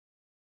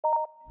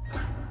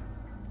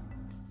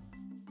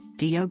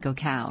Diogo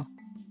Cão.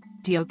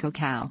 Diogo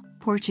Cão,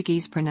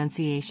 Portuguese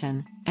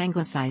pronunciation,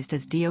 anglicized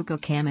as Diogo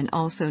Cam and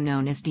also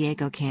known as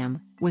Diego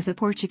Cam, was a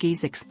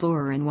Portuguese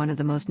explorer and one of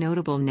the most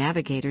notable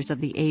navigators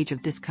of the Age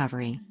of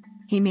Discovery.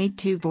 He made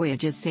 2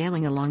 voyages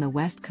sailing along the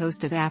west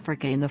coast of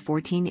Africa in the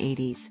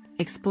 1480s,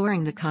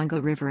 exploring the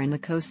Congo River and the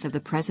coasts of the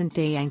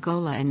present-day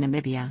Angola and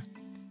Namibia.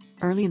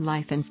 Early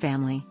life and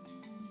family.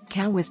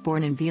 Cão was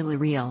born in Vila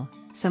Real,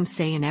 some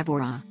say in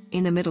Évora,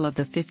 in the middle of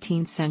the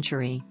 15th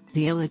century,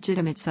 the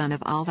illegitimate son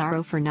of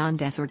Álvaro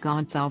Fernandes or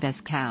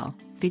Gonçalves Cão,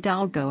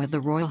 Fidalgo of the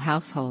royal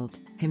household,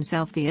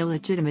 himself the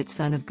illegitimate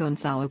son of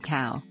Gonçalo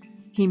Cão.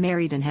 He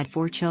married and had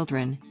 4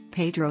 children,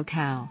 Pedro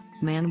Cão,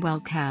 Manuel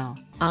Cão,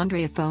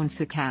 André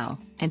Afonso Cão,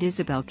 and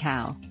Isabel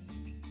Cão.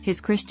 His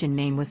Christian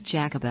name was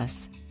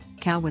Jacobus.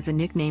 Cão was a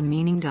nickname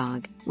meaning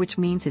dog, which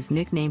means his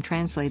nickname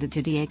translated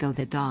to Diego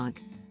the dog.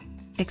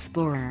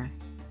 Explorer.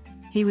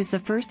 He was the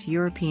first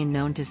European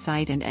known to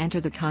sight and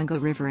enter the Congo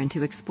River and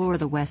to explore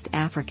the West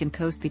African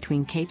coast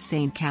between Cape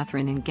St.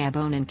 Catherine in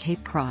Gabon and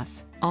Cape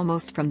Cross,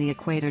 almost from the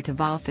equator to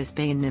Walvis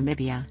Bay in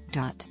Namibia.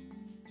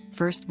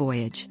 First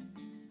voyage.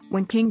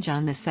 When King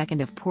John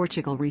II of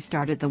Portugal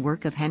restarted the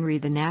work of Henry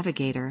the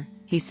Navigator,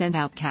 he sent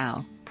out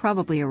Cão,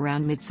 probably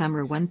around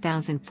midsummer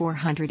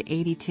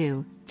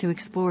 1482, to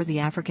explore the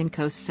African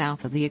coast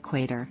south of the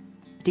equator.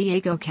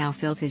 Diego Cão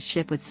filled his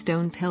ship with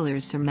stone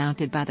pillars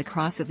surmounted by the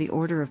cross of the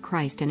Order of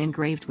Christ and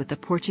engraved with the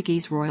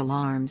Portuguese royal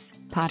arms,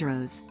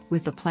 padros,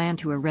 with the plan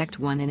to erect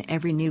one in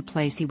every new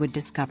place he would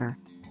discover.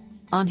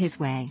 On his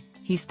way,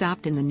 he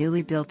stopped in the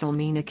newly built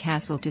Elmina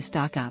Castle to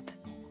stock up.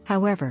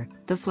 However,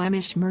 the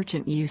Flemish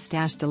merchant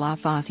Eustache de la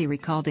Fosse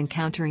recalled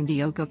encountering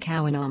Diogo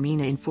Cão in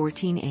Elmina in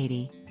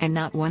 1480, and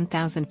not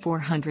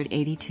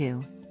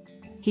 1482.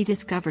 He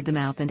discovered the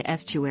mouth and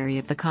estuary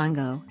of the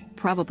Congo,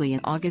 probably in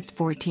August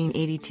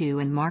 1482,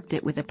 and marked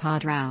it with a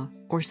padrão,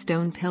 or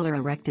stone pillar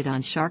erected on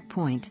Shark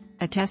Point,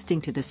 attesting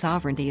to the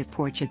sovereignty of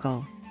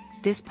Portugal.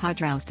 This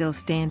padrão still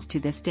stands to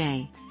this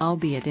day,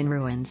 albeit in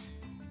ruins.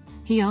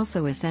 He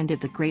also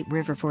ascended the Great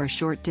River for a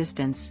short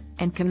distance,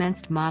 and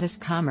commenced modest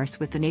commerce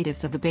with the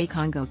natives of the Bay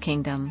Congo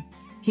Kingdom.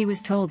 He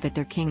was told that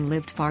their king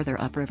lived farther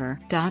upriver.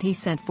 He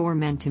sent 4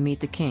 men to meet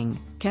the king,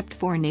 kept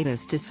 4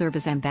 natives to serve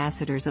as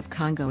ambassadors of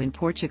Congo in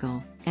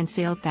Portugal, and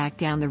sailed back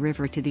down the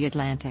river to the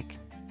Atlantic.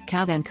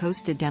 Cão then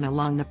coasted down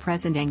along the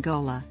present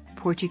Angola,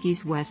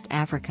 Portuguese West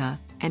Africa,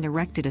 and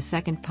erected a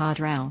second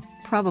padrão,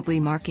 probably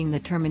marking the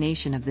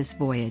termination of this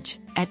voyage,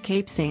 at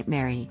Cape St.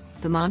 Mary,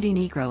 the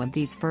Montenegro of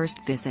these first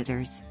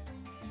visitors.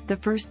 The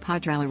first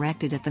padrão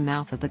erected at the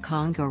mouth of the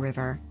Congo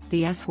River,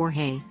 the S.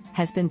 Jorge,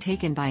 has been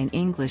taken by an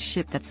English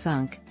ship that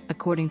sunk.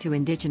 According to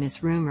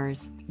indigenous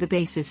rumors, the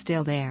base is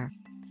still there.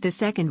 The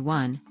second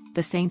one,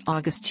 the St.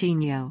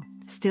 Agostinho,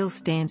 still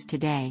stands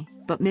today,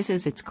 but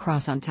misses its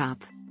cross on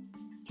top.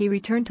 He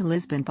returned to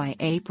Lisbon by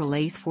April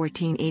 8,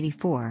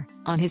 1484.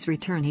 On his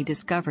return he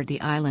discovered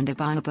the island of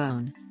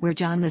Bonabone, where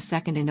John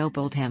II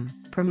ennobled him,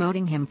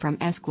 promoting him from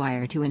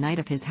esquire to a knight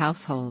of his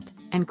household,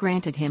 and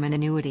granted him an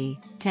annuity,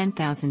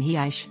 10,000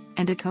 reais,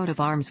 and a coat of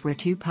arms where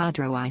 2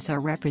 padroes are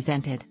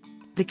represented.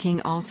 The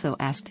king also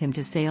asked him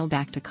to sail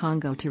back to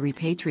Congo to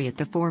repatriate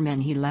the 4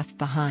 men he left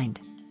behind.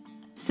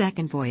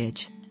 Second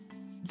voyage.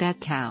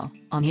 That Cão,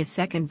 on his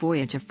second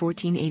voyage of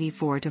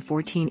 1484 to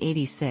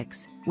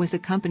 1486, was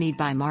accompanied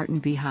by Martin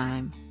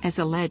Beheim, as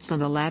alleged on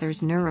the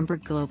latter's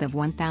Nuremberg Globe of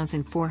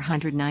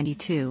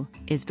 1492,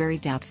 is very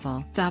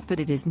doubtful.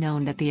 But it is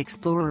known that the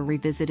explorer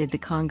revisited the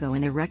Congo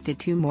and erected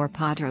 2 more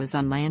padrões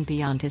on land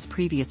beyond his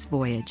previous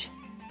voyage.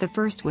 The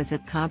first was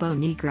at Cabo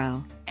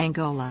Negro,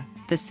 Angola,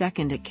 the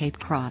second at Cape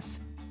Cross.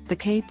 The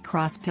Cape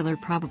Cross pillar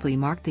probably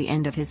marked the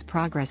end of his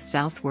progress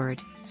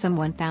southward, some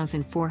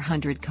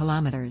 1,400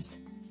 kilometers.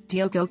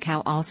 Diogo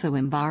Cão also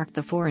embarked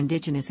the 4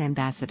 indigenous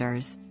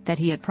ambassadors, that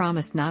he had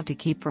promised not to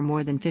keep for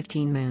more than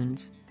 15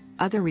 moons.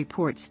 Other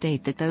reports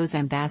state that those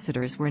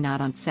ambassadors were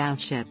not on South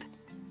ship.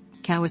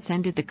 Cão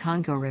ascended the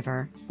Congo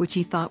River, which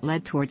he thought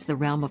led towards the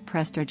realm of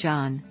Prester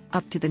John,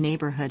 up to the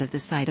neighborhood of the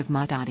site of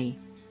Matadi.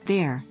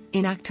 There,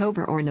 in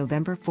October or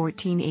November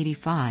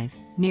 1485,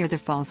 near the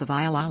falls of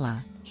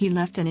Ilala, he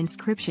left an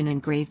inscription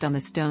engraved on the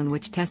stone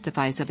which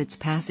testifies of its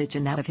passage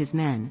and that of his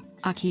men.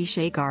 Aqui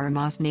chegaram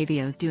os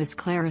navios do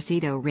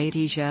esclarecido rei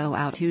Diogo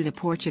Cão de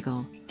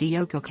Portugal,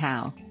 Diogo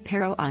Cão,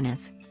 Pero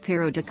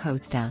da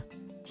Costa.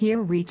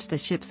 Here reached the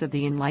ships of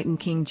the enlightened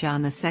King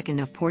John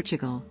II of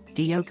Portugal,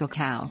 Diogo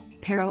Cão,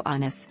 Pero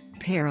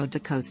da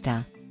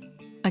Costa.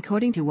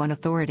 According to one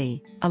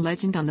authority, a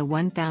legend on the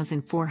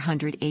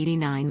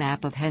 1489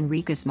 map of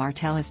Henricus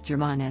Martellus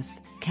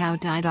Germanus, Cão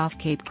died off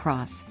Cape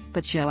Cross,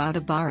 but João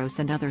de Barros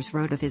and others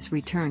wrote of his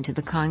return to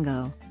the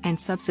Congo, and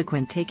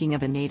subsequent taking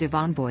of a native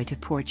envoy to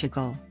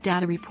Portugal.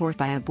 Data report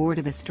by a board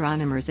of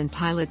astronomers and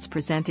pilots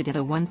presented at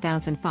a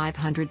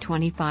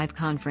 1525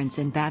 conference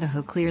in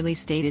Badajoz clearly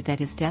stated that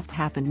his death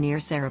happened near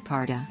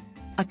Saraparta.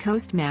 A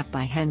coast map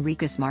by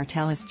Henricus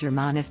Martellus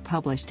Germanus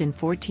published in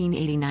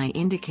 1489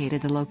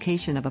 indicated the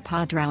location of a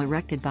padrão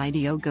erected by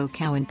Diogo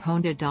Cão in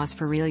Ponta dos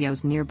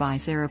Ferrilhos nearby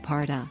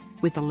Saraparta,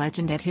 with the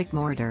legend at Hic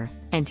Mortar,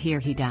 and here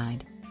he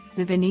died.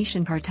 The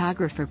Venetian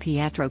cartographer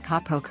Pietro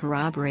Capo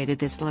corroborated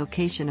this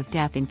location of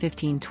death in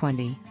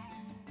 1520.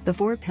 The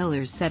 4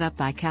 pillars set up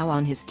by Cão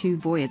on his 2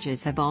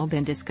 voyages have all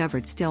been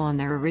discovered still on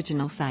their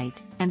original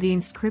site, and the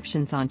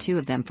inscriptions on 2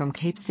 of them from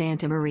Cape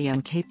Santa Maria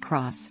and Cape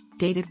Cross,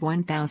 dated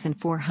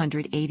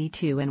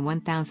 1482 and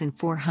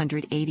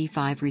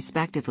 1485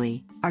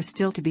 respectively, are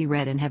still to be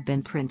read and have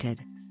been printed.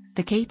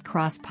 The Cape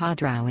Cross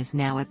Padrão is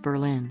now at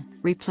Berlin,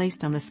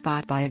 replaced on the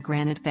spot by a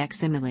granite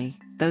facsimile.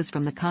 Those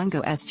from the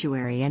Congo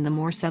estuary and the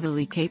more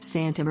southerly Cape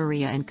Santa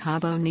Maria and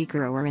Cabo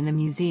Negro are in the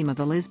Museum of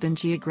the Lisbon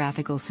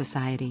Geographical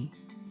Society.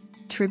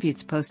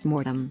 Tributes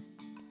post-mortem.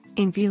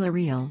 In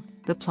Villarreal,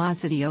 the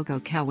Plaza Diogo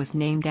Cão was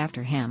named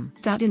after him.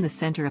 In the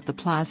center of the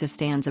plaza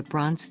stands a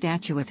bronze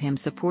statue of him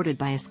supported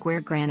by a square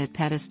granite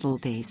pedestal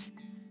base.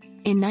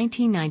 In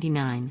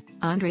 1999,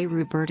 André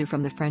Roberto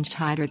from the French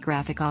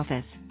Hydrographic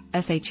Office,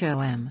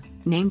 SHOM,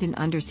 named an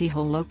undersea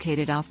hole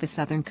located off the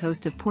southern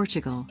coast of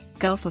Portugal,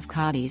 Gulf of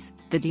Cadiz,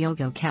 the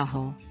Diogo Cão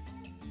hole.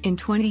 In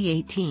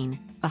 2018,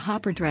 a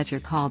hopper dredger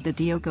called the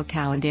Diogo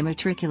Cão and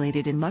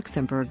immatriculated in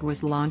Luxembourg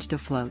was launched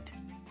afloat.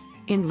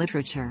 In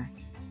literature,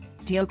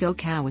 Diogo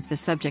Cão was the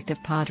subject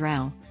of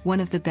Padrão, one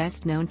of the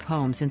best-known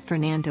poems in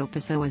Fernando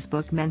Pessoa's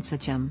book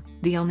Mensagem,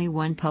 the only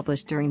one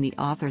published during the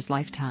author's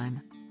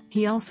lifetime.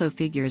 He also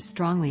figures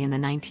strongly in the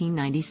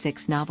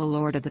 1996 novel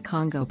Lord of the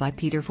Congo by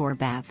Peter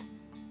Forbath.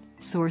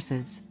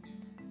 Sources: